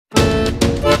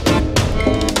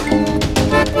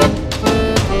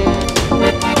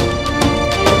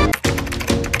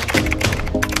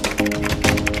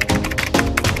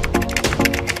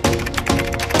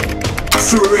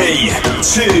3,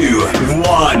 2,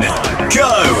 1,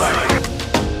 go!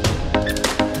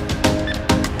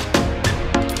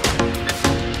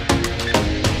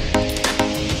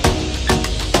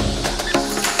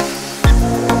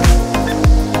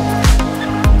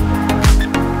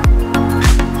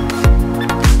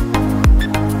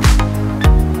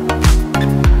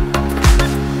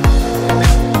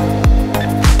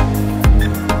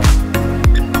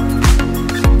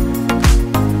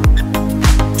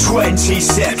 20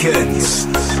 seconds.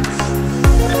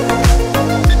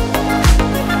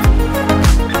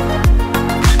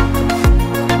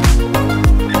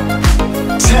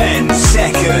 10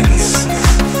 seconds.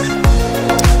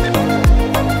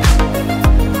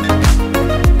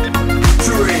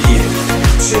 3,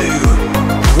 2,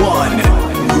 1,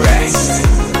 rest.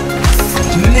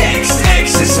 Next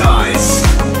exercise.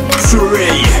 3,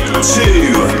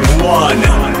 2, 1,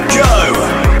 go!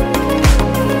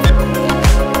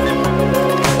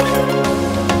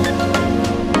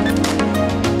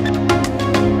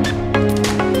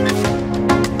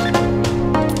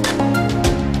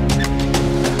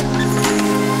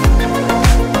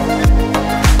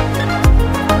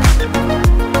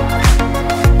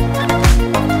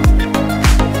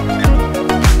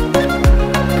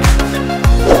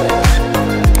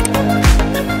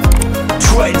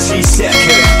 20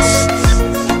 seconds.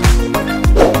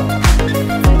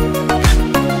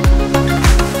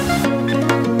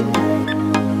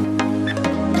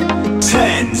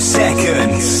 10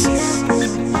 seconds.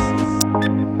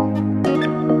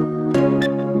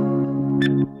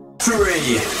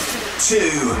 3, 2,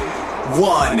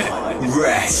 1,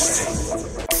 rest.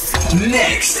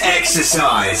 Next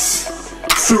exercise.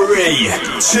 3,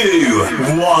 2,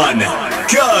 1,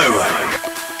 go!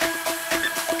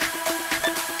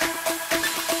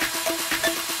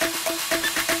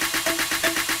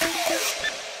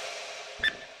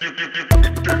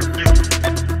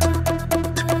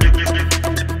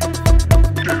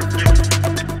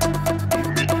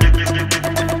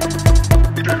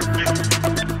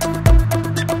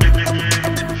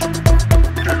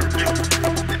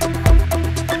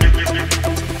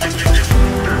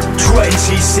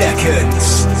 20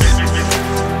 seconds.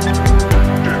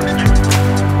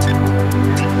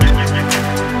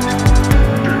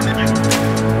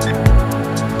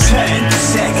 10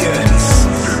 seconds.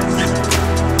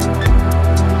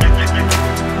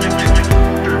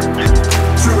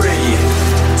 3,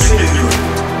 2,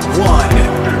 1,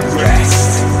 rest.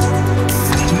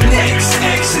 Next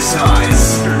exercise.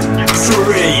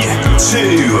 3,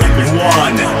 2,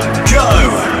 1, go!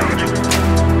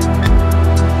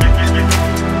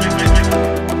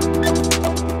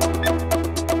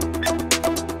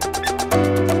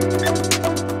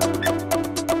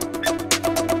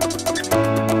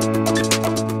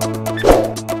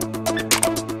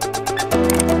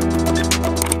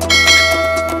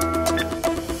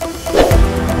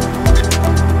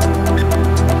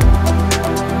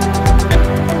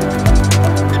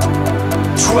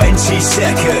 20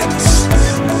 seconds.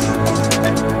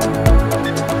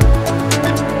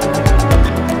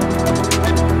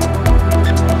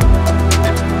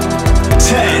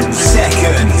 10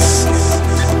 seconds.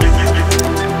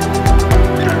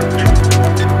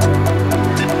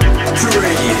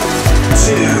 3,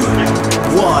 2,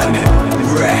 1,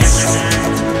 rest.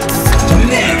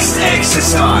 Next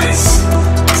exercise.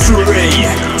 3,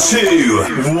 2,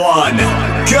 1,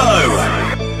 go!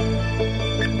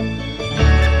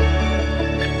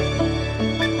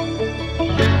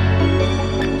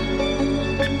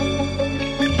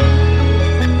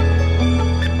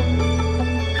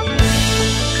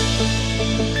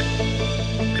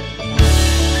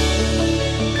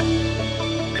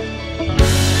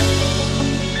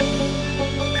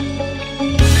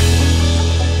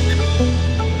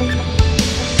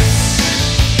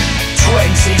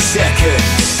 20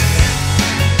 seconds.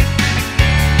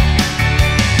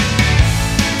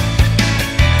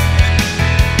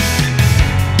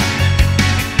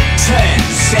 10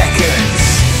 seconds.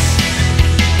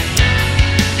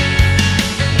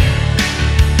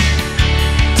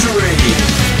 3,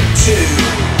 2,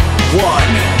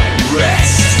 1,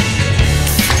 rest.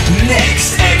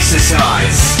 Next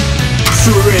exercise.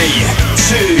 3,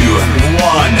 2,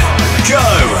 1, go!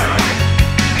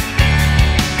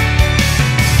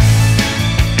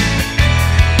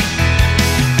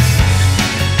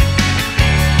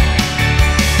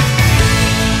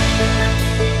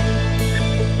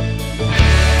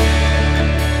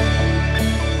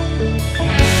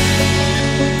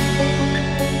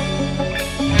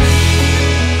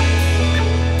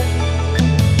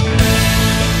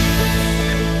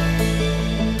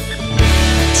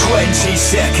 20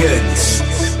 seconds.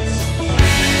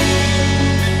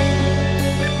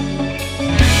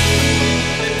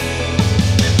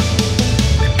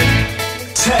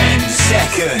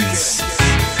 seconds.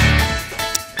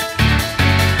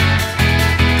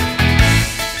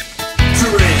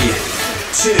 3,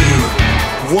 2,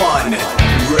 1,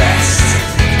 rest.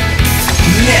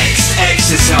 Next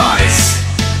exercise.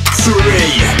 3,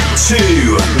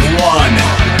 2, 1,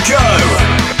 go!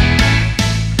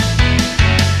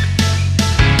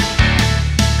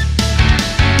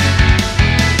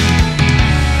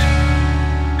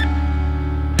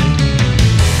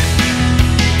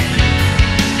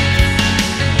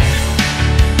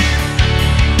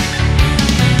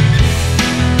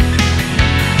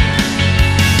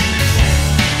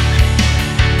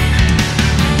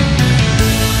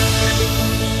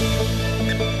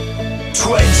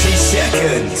 20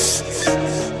 seconds.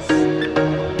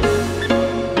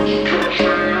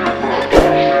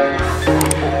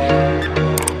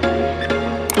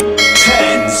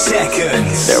 10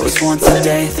 seconds. There was once a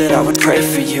day that I would pray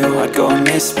for you. I'd go and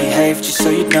misbehave just so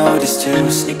you'd notice too.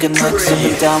 Sneaking looks up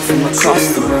and down from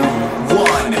across the room.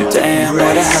 Damn,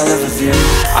 what a hell of a view.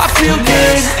 I feel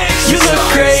good, you look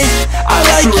great, I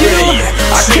like you,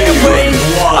 I can't wait.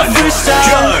 A first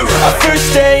time, a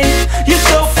first date, you're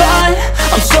so fine,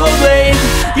 I'm so late.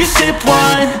 You sip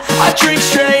wine, I drink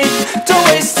straight. Don't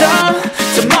waste time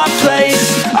to my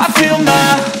place. I feel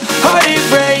my heart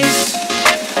erase.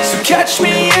 So catch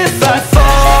me if I fall.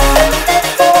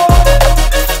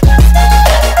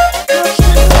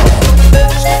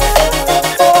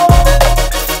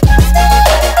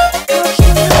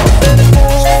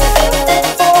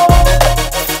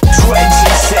 20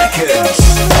 seconds.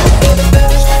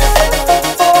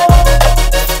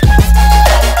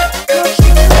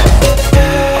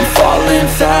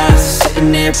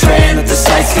 Praying that this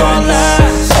night's gonna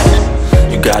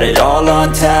last. You got it all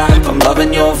on tap, I'm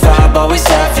loving your vibe, always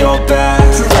have your back.